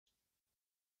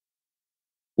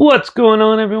What's going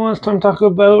on, everyone? It's time to talk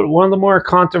about one of the more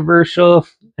controversial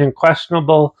and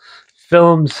questionable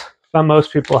films that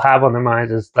most people have on their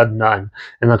minds is The Nun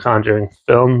in the Conjuring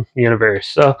film universe.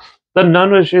 So, The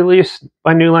Nun was released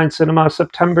by New Line Cinema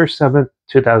September 7th,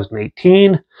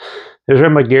 2018. It was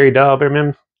written by Gary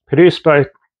Dauberman, produced by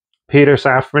Peter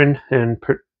Safran and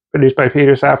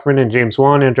James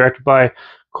Wan, and directed by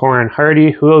Corin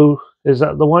Hardy, who is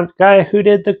the one guy who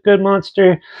did the good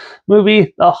monster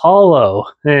movie The Hollow,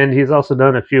 and he's also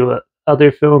done a few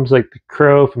other films like The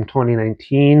Crow from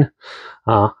 2019.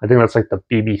 I think that's like the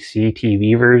BBC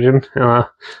TV version.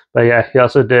 But yeah, he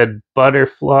also did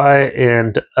Butterfly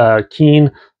and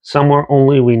Keen, Somewhere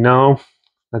Only We Know.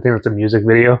 I think that's a music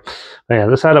video. But yeah,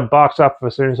 this had a box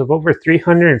office of over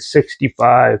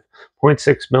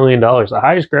 $365.6 million, the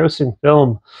highest grossing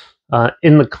film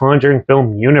in the Conjuring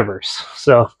film universe.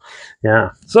 So,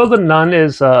 yeah. So The Nun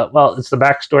is, it's the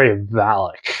backstory of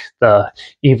Valak, the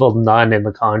evil nun in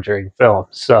the Conjuring film.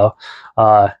 So,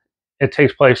 it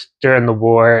takes place during the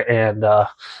war, and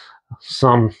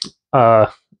some a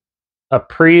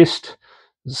priest,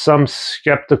 some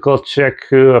skeptical chick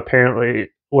who apparently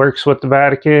works with the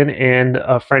Vatican, and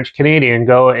a French Canadian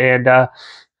go and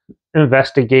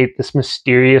investigate this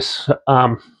mysterious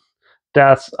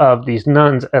deaths of these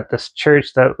nuns at this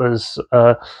church that was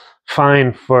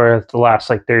fine for the last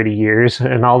like 30 years,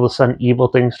 and all of a sudden evil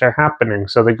things start happening.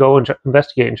 So they go and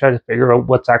investigate and try to figure out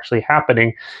what's actually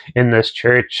happening in this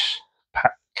church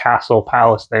castle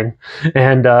palace thing,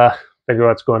 and figure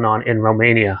what's going on in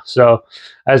Romania. So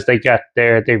as they get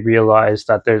there, they realize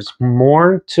that there's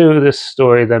more to this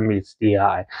story than meets the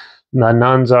eye. The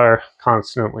nuns are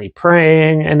constantly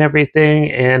praying and everything,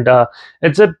 and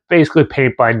it's a basically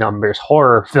paint by numbers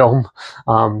horror film.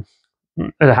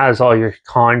 It has all your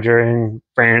Conjuring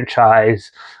franchise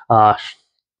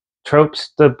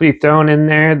tropes to be thrown in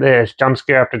there. There's jump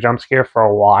scare after jump scare for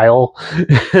a while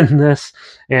in this,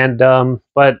 and yeah,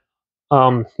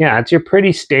 it's your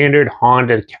pretty standard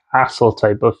haunted castle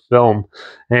type of film,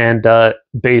 and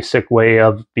basic way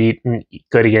of beating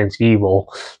good against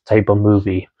evil type of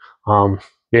movie.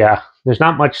 Yeah, there's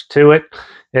not much to it.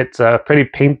 It's a pretty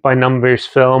paint by numbers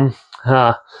film,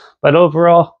 but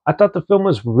overall, I thought the film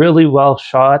was really well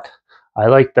shot. I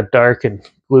like the dark and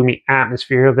gloomy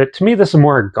atmosphere of it. To me, this is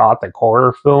more a gothic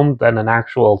horror film than an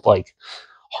actual like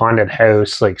haunted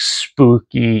house, like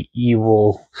spooky,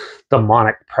 evil,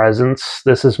 demonic presence.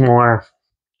 This is more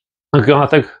a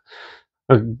gothic,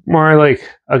 more like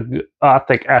a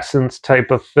gothic essence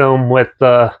type of film with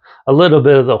a little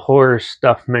bit of the horror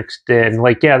stuff mixed in.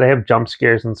 Like, yeah, they have jump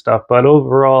scares and stuff, but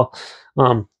overall,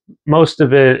 most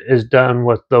of it is done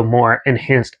with the more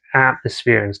enhanced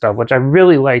atmosphere and stuff, which I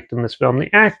really liked in this film.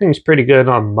 The acting is pretty good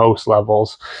on most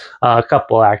levels. A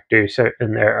couple actors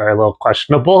in there are a little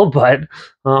questionable, but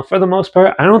for the most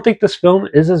part, I don't think this film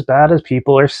is as bad as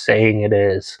people are saying it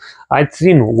is. I'd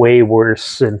seen way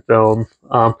worse in film.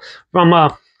 From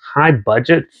a high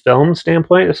budget film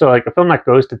standpoint, so like a film that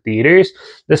goes to theaters,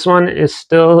 this one is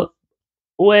still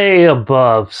way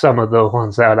above some of the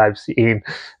ones that I've seen.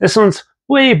 This one's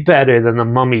way better than The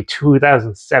Mummy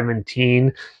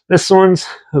 2017. This one's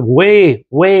way,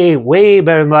 way, way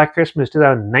better than Black Christmas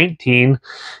 2019.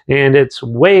 And it's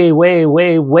way, way,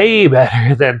 way, way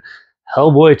better than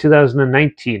Hellboy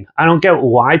 2019. I don't get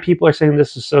why people are saying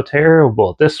this is so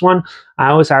terrible. This one,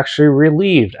 I was actually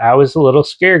relieved. I was a little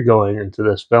scared going into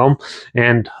this film.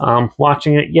 And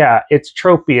watching it, yeah, it's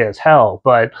tropey as hell.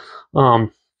 But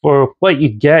for what you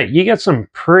get some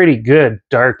pretty good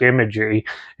dark imagery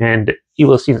and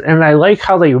evil scenes. And I like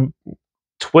how they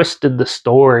twisted the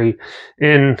story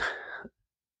in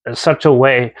such a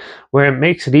way where it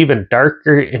makes it even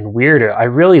darker and weirder. I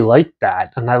really like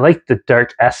that, and I like the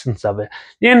dark essence of it.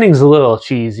 The ending's a little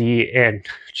cheesy and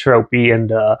tropey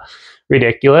and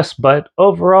ridiculous, but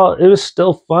overall it was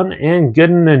still fun and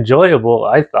good and enjoyable,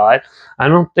 I thought. I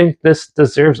don't think this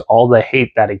deserves all the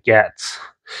hate that it gets,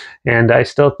 and I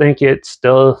still think it's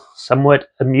still somewhat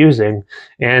amusing.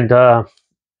 And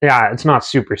yeah, it's not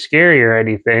super scary or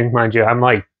anything, mind you. I'm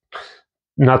like,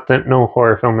 no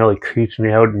horror film really creeps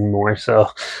me out anymore, so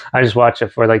I just watch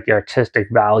it for like the artistic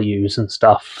values and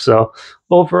stuff. So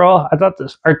overall, I thought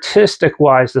this artistic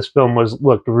wise, this film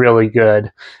looked really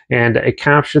good, and it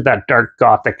captured that dark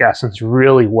gothic essence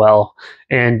really well,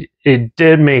 and it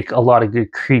did make a lot of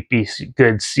good creepy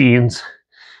good scenes,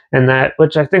 and that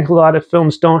which I think a lot of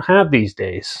films don't have these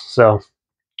days. So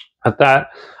at that,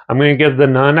 I'm going to give The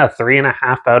Nun a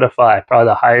 3.5 out of 5, probably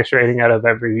the highest rating out of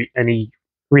any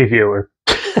reviewer.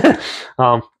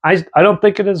 I don't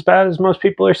think it is as bad as most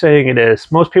people are saying it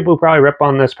is. Most people who probably rip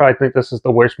on this probably think this is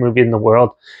the worst movie in the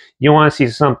world. You want to see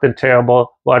something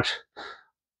terrible? Watch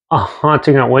A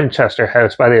Haunting at Winchester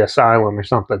House by the Asylum or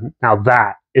something. Now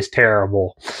that is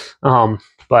terrible.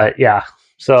 But yeah,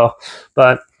 so,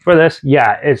 but for this,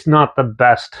 yeah, it's not the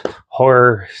best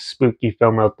horror spooky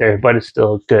film out there, but it's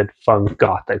still a good, fun,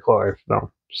 gothic horror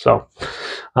film. So,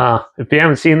 if you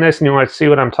haven't seen this and you want to see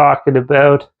what I'm talking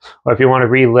about, or if you want to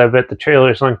relive it, the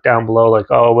trailer's linked down below,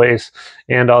 like always,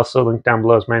 and also linked down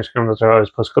below is my Instagram. Those are always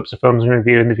post clips of films and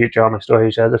review in the future. All my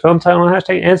stories have the film title and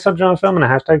hashtag and subject on the film and a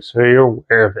hashtag, so you're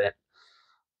aware of it.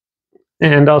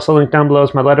 And also linked down below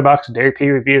is my Letterbox and Dairy P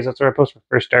reviews. That's where I post my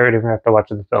first star rating after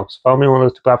watching the film. So follow me on one of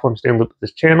those two platforms, stay in loop with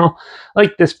this channel.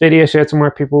 Like this video, share it to more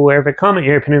people aware of it. Comment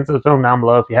your opinions of the film down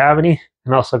below if you have any.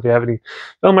 And also if you have any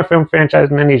film or film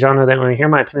franchise in any genre that you want to hear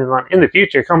my opinions on in the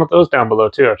future, comment those down below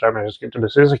too. I'll try my best to get to them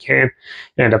as soon as I can.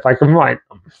 And if I can find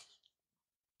them.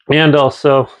 And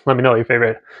also, let me know what your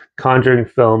favorite Conjuring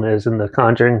film is in the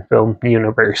Conjuring film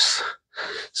universe.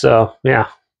 So, yeah.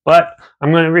 But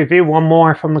I'm going to review one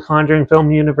more from the Conjuring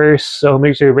film universe, so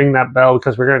make sure you ring that bell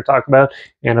because we're going to talk about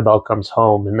Annabelle Comes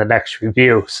Home in the next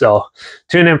review. So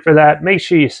tune in for that. Make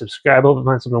sure you subscribe. Hope you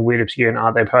find something weird, obscure, and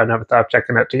odd that I probably never thought of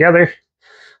checking out together.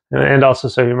 And also,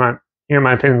 so you might hear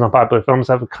my opinions on popular films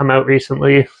that have come out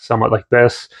recently, somewhat like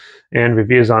this, and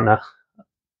reviews on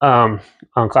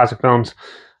classic films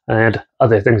and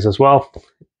other things as well.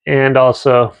 And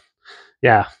also,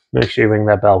 yeah, make sure you ring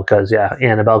that bell because, yeah,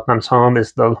 Annabelle Comes Home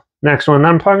is the next one.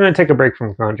 I'm probably going to take a break from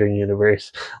the Conjuring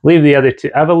universe. Leave the other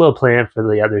two. I have a little plan for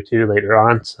the other two later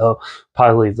on, so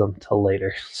probably leave them till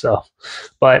later. So,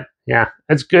 but yeah,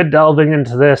 it's good delving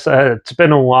into this. It's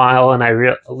been a while, and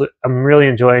I'm really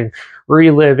enjoying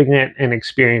reliving it and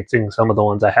experiencing some of the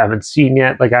ones I haven't seen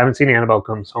yet. Like I haven't seen Annabelle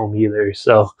Comes Home either,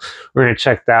 so we're going to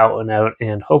check that one out,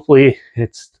 and hopefully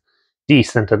it's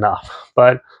decent enough.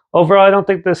 But overall, I don't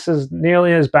think this is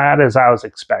nearly as bad as I was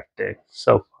expecting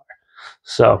so far.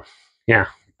 So, yeah,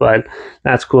 but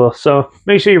that's cool. So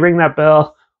make sure you ring that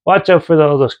bell. Watch out for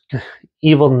those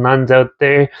evil nuns out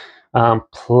there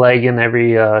plaguing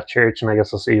every church. And I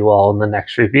guess I'll see you all in the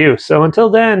next review. So until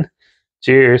then,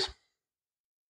 cheers.